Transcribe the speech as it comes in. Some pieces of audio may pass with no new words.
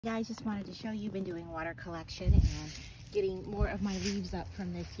Guys, just wanted to show you, been doing water collection and getting more of my leaves up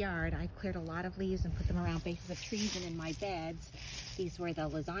from this yard. I cleared a lot of leaves and put them around bases of trees and in my beds. These were the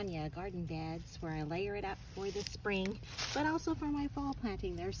lasagnagarden beds where I layer it up for the spring, but also for my fall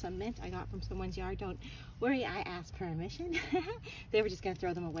planting. There's some mint I got from someone's yard. Don't worry, I asked permission. They were just going to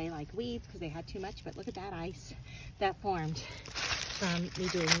throw them away like weeds because they had too much, but look at that ice that formed from me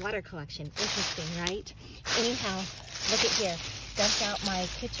doing water collection. Interesting, right? Anyhow, look at here. Dumped out my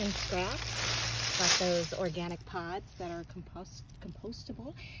kitchen scraps, got those organic pods that are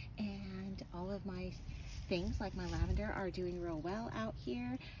compostable, and all of my things like my lavender are doing real well out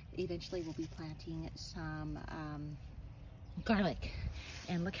here. Eventually we'll be planting some garlic,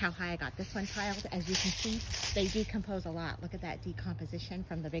 and look how high I got this one piled. As you can see, they decompose a lot. Look at that decomposition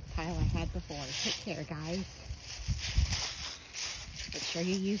from the big pile I had before. Take care, guys. Make sure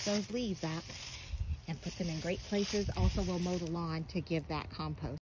you use those leaves up and put them in great places. Also, we'll mow the lawn to give that compost.